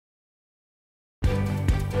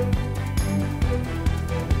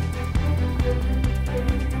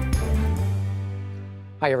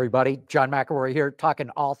Hi, everybody. John McElroy here,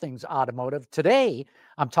 talking all things automotive. Today,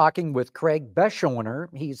 I'm talking with Craig Beschorner.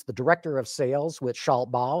 He's the Director of Sales with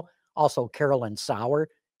Schaltbau. Also, Carolyn Sauer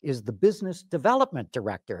is the Business Development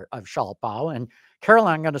Director of Schaltbau. And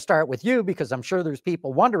Carolyn, I'm going to start with you because I'm sure there's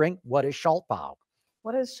people wondering, what is Schaltbau?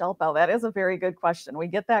 What is Schaltbau? That is a very good question. We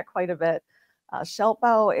get that quite a bit.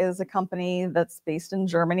 Schaltbau is a company that's based in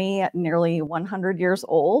Germany, nearly 100 years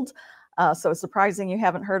old. So it's surprising you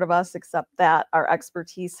haven't heard of us, except that our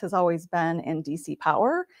expertise has always been in DC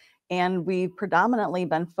power, and we've predominantly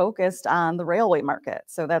been focused on the railway market.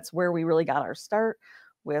 So that's where we really got our start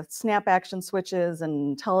with snap action switches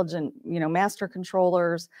and intelligent, master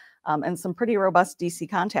controllers, and some pretty robust DC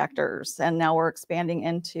contactors. And now we're expanding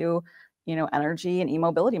into energy and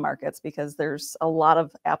e-mobility markets because there's a lot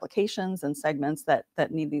of applications and segments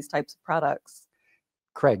that need these types of products.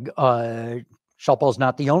 Craig, Schaltbau is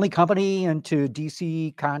not the only company into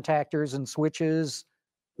DC contactors and switches.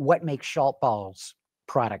 What makes Schaltbau's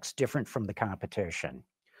products different from the competition?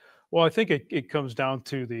 Well, I think it comes down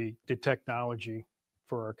to the technology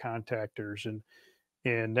for our contactors,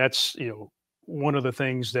 and that's one of the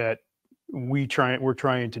things that we're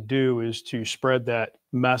trying to do is to spread that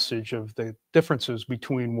message of the differences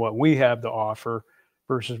between what we have to offer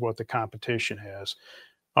versus what the competition has.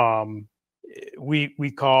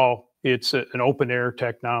 We call it's an open air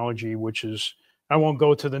technology, which is, I won't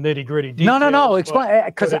go to the nitty gritty details. No, explain,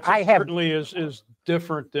 because I have certainly is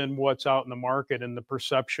different than what's out in the market and the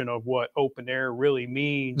perception of what open air really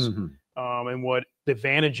means, and what the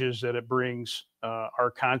advantages that it brings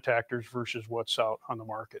our contactors versus what's out on the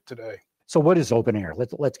market today. So what is open air?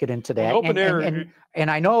 Let's get into that. Well, open air, and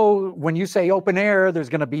I know when you say open air, there's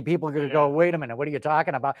going to be people going to go, wait a minute, what are you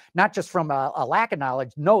talking about? Not just from a lack of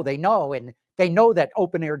knowledge. No, they know, and they know that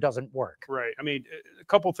open air doesn't work. Right. I mean, a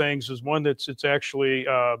couple things is one it's actually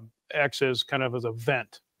acts as kind of as a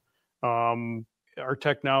vent. Our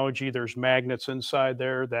technology, there's magnets inside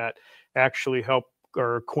there that actually help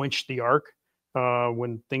or quench the arc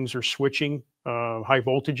when things are switching high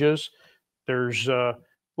voltages. There's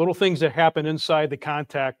little things that happen inside the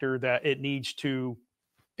contactor that it needs to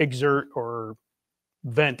exert or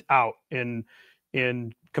vent out. And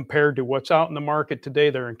compared to what's out in the market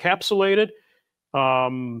today, they're encapsulated.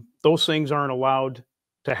 Those things aren't allowed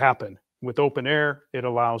to happen. With open air, it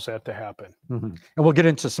allows that to happen. And we'll get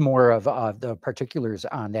into some more of the particulars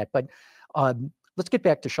on that. But let's get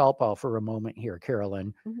back to Schaltbau for a moment here,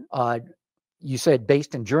 Carolyn. You said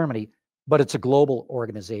based in Germany, but it's a global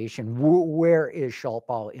organization. Where is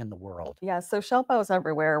Schaltbau in the world? Yeah, so Schaltbau is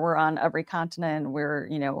everywhere. We're on every continent. We're,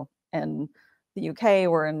 in the UK,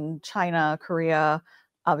 we're in China, Korea,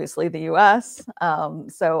 obviously the US.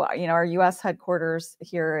 So, our US headquarters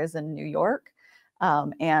here is in New York.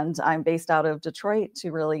 And I'm based out of Detroit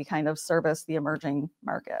to really kind of service the emerging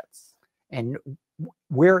markets. And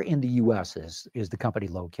where in the US is the company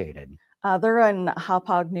located? They're in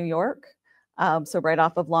Hauppauge, New York. So right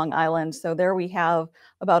off of Long Island. So there we have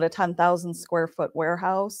about a 10,000 square foot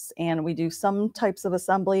warehouse, and we do some types of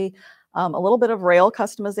assembly, a little bit of rail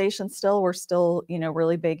customization still. We're still,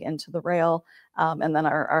 really big into the rail. And then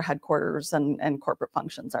our headquarters and corporate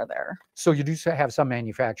functions are there. So you do have some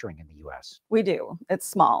manufacturing in the US? We do. It's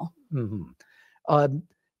small.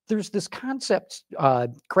 There's this concept,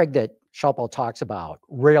 Craig, that Schaltbau talks about,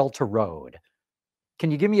 rail to road.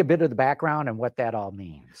 Can you give me a bit of the background and what that all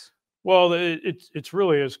means? Well, it's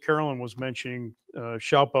really, as Carolyn was mentioning,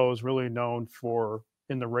 Schaltbau is really known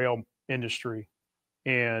in the rail industry,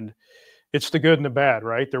 and it's the good and the bad,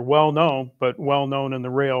 right? They're well known, but well known in the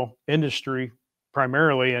rail industry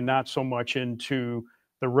primarily, and not so much into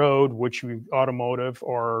the road, which would be automotive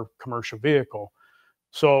or commercial vehicle.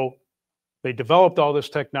 So they developed all this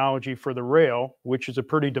technology for the rail, which is a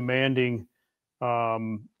pretty demanding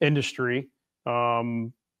industry.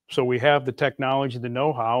 So we have the technology, the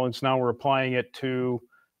know-how, and so now we're applying it to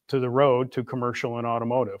the road, to commercial and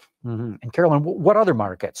automotive. And Carolyn, what other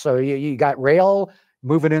markets? So you got rail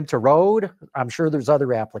moving into road. I'm sure there's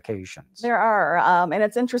other applications. There are. And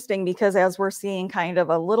it's interesting because as we're seeing kind of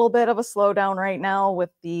a little bit of a slowdown right now with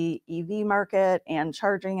the EV market and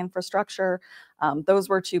charging infrastructure, those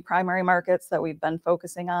were two primary markets that we've been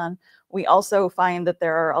focusing on. We also find that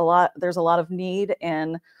there's a lot of need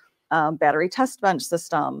in battery test bench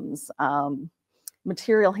systems,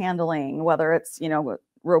 material handling, whether it's,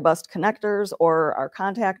 robust connectors or our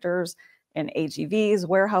contactors and AGVs,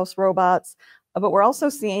 warehouse robots. But we're also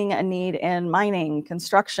seeing a need in mining,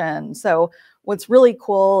 construction. So what's really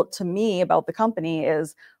cool to me about the company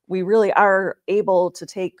is we really are able to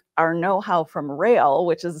take our know-how from rail,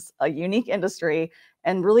 which is a unique industry,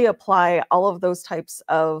 and really apply all of those types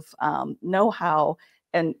of know-how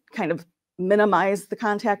and kind of minimize the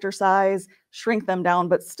contactor size, shrink them down,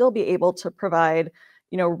 but still be able to provide,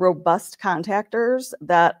 robust contactors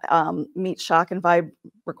that meet shock and vibe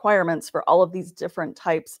requirements for all of these different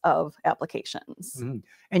types of applications.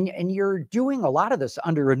 Mm-hmm. And you're doing a lot of this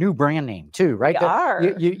under a new brand name too, right? We are.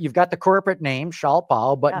 You've got the corporate name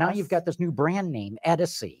Schaltbau, but now you've Yes. got this new brand name,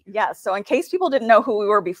 Edison. Yeah. So in case people didn't know who we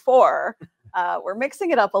were before, we're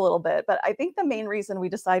mixing it up a little bit. But I think the main reason we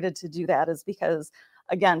decided to do that is because,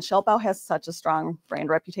 again, Schaltbau has such a strong brand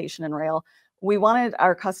reputation in rail. We wanted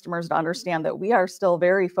our customers to understand that we are still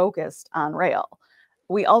very focused on rail.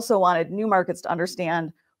 We also wanted new markets to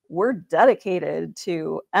understand we're dedicated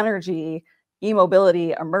to energy,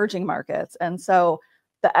 e-mobility, emerging markets. And so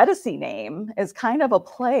the Edison name is kind of a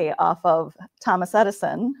play off of Thomas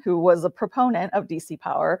Edison, who was a proponent of DC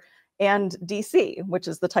power, and DC, which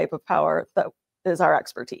is the type of power that is our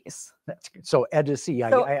expertise. That's good. So Edison,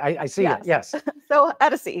 So, I see yes. it. Yes. So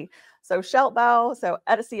Edison, so Schaltbau, so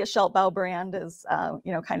Edison, a Schaltbau brand is,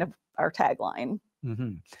 kind of our tagline.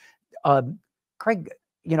 Mm-hmm. Craig,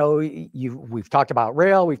 we've talked about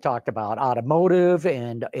rail, we've talked about automotive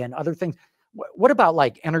and other things. What about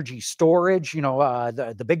like energy storage?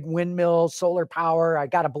 The big windmills, solar power. I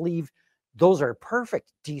got to believe those are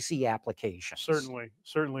perfect DC applications.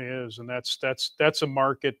 Certainly is, and that's a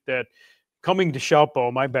market that, coming to Schaltbau,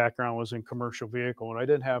 my background was in commercial vehicle, and I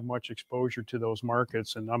didn't have much exposure to those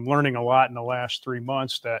markets. And I'm learning a lot in the last 3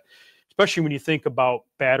 months, that especially when you think about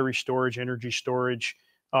battery storage, energy storage,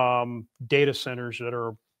 data centers that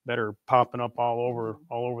are popping up all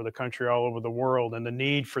over the country, all over the world, and the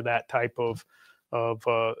need for that type of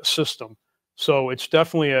system. So it's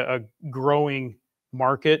definitely a growing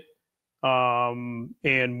market,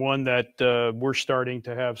 and one that we're starting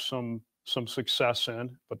to have some success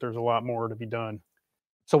in, but there's a lot more to be done.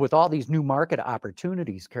 So with all these new market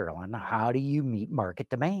opportunities, Carolyn, how do you meet market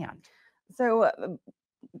demand? So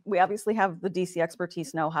we obviously have the DC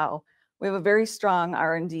expertise know-how. We have a very strong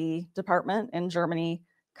R&D department in Germany,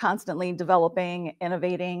 constantly developing,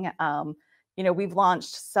 innovating. We've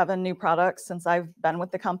launched 7 new products since I've been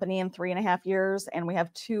with the company in 3.5 years, and we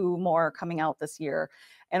have 2 more coming out this year.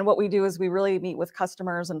 And what we do is we really meet with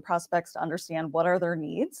customers and prospects to understand what are their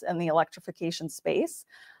needs in the electrification space,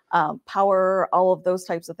 power, all of those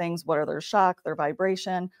types of things. What are their shock, their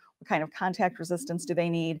vibration? What kind of contact resistance do they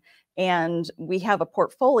need? And we have a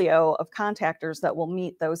portfolio of contactors that will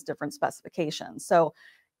meet those different specifications. So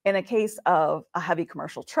in a case of a heavy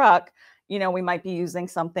commercial truck, we might be using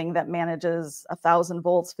something that manages 1,000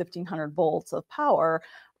 volts, 1,500 volts of power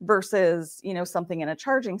versus, something in a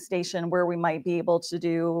charging station where we might be able to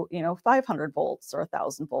do, 500 volts or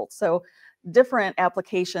 1,000 volts. So different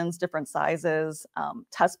applications, different sizes,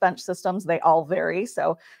 test bench systems, they all vary.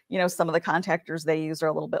 So, some of the contactors they use are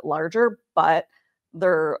a little bit larger, but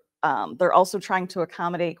they're also trying to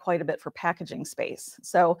accommodate quite a bit for packaging space.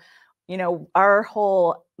 So, our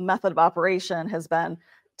whole method of operation has been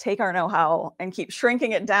take our know-how and keep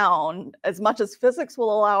shrinking it down as much as physics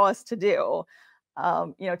will allow us to do,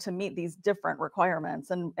 to meet these different requirements.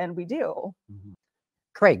 And we do. Mm-hmm.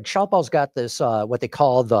 Craig, Schaltbau's got this, what they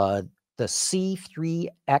call the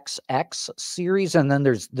C3XX series. And then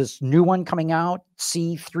there's this new one coming out,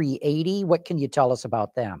 C380. What can you tell us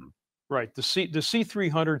about them? Right. The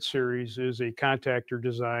C300 series is a contactor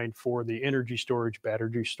designed for the energy storage,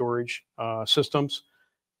 battery storage systems.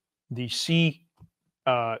 The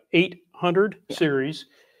C800 series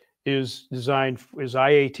is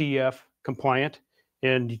IATF compliant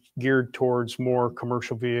and geared towards more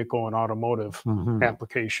commercial vehicle and automotive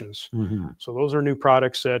applications. So those are new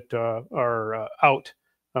products that are out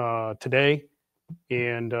today,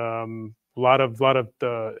 and a lot of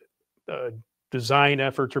the design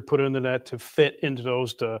efforts are put into that to fit into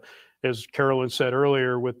those. As Carolyn said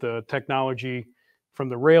earlier, with the technology from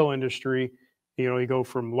the rail industry, you go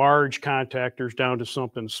from large contactors down to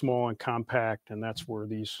something small and compact, and that's where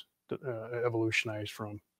these evolutionized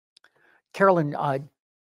from. Carolyn,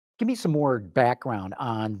 give me some more background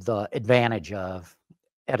on the advantage of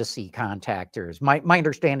Edison contactors. My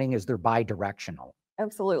understanding is they're bi-directional.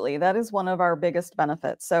 Absolutely. That is one of our biggest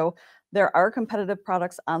benefits. So there are competitive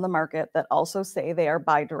products on the market that also say they are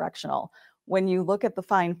bi-directional. When you look at the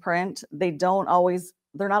fine print, they're not always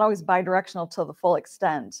bi-directional to the full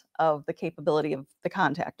extent of the capability of the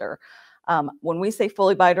contactor. When we say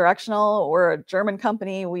fully bi-directional, we're a German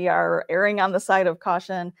company, we are erring on the side of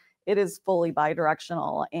caution. It is fully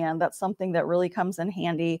bi-directional, and that's something that really comes in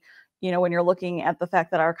handy, when you're looking at the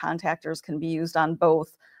fact that our contactors can be used on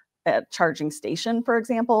both a charging station, for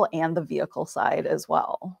example, and the vehicle side as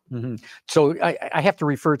well. So I have to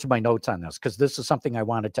refer to my notes on this because this is something I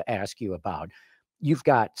wanted to ask you about. you've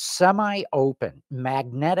got semi-open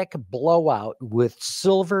magnetic blowout with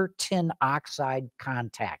silver tin oxide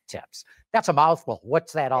contact tips. That's a mouthful.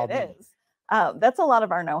 What's that all mean? It is. That's a lot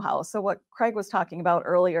of our know-how. So what Craig was talking about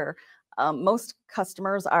earlier, most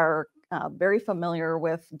customers are very familiar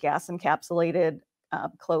with gas encapsulated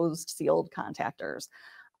closed sealed contactors.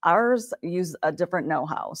 Ours use a different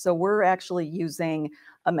know-how. So we're actually using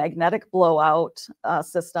a magnetic blowout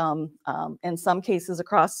system, in some cases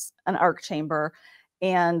across an arc chamber.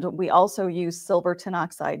 And we also use silver tin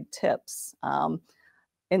oxide tips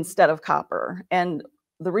instead of copper. And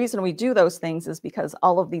the reason we do those things is because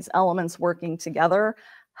all of these elements working together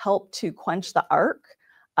help to quench the arc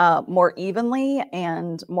more evenly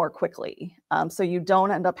and more quickly. So you don't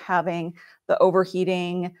end up having the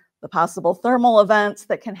overheating, the possible thermal events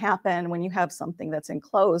that can happen when you have something that's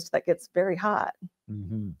enclosed that gets very hot.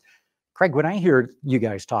 Mm-hmm. Craig, when I hear you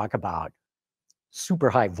guys talk about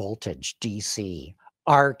super high voltage DC,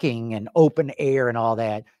 arcing and open air and all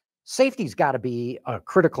that, safety's got to be a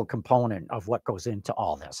critical component of what goes into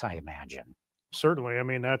all this, I imagine. Certainly. I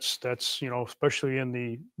mean, that's especially in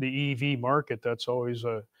the EV market, that's always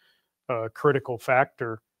a critical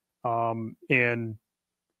factor. And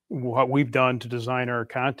what we've done to design our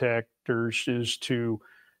contactors is to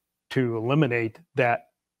eliminate that,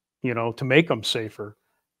 to make them safer.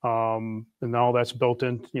 And all that's built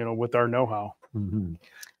in, with our know-how. Mm-hmm.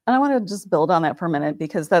 And I want to just build on that for a minute,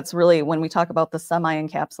 because that's really, when we talk about the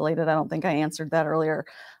semi-encapsulated, I don't think I answered that earlier.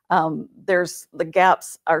 The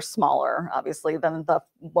gaps are smaller, obviously, than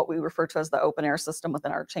what we refer to as the open air system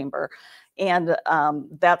within our chamber. And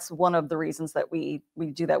that's one of the reasons that we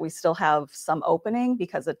do that. We still have some opening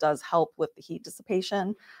because it does help with the heat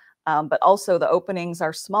dissipation. But also the openings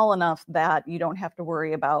are small enough that you don't have to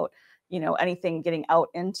worry about, anything getting out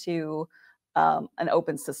into an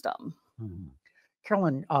open system. Mm-hmm.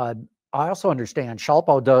 Carolyn, I also understand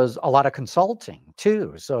Schaltbau does a lot of consulting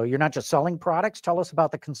too. So you're not just selling products. Tell us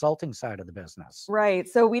about the consulting side of the business. Right.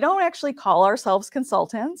 So we don't actually call ourselves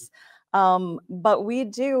consultants, but we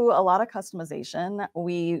do a lot of customization.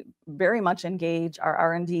 We very much engage our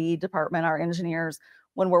R&D department, our engineers,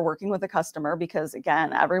 when we're working with a customer, because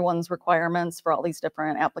again, everyone's requirements for all these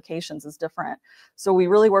different applications is different. So we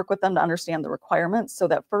really work with them to understand the requirements so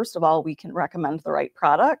that, first of all, we can recommend the right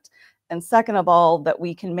product. And second of all, that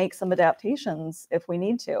we can make some adaptations if we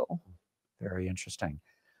need to. Very interesting.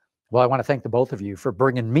 Well, I want to thank the both of you for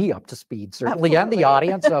bringing me up to speed, certainly, and the Absolutely.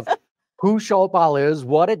 audience, of who Schaltbau is,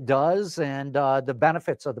 what it does, and the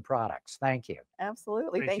benefits of the products. Thank you.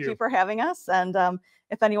 Absolutely. Thank Thank you. you for having us. And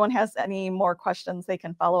if anyone has any more questions, they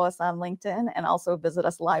can follow us on LinkedIn and also visit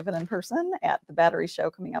us live and in person at the Battery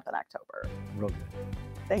Show coming up in October. Real good.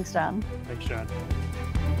 Thanks, John. Thanks, John.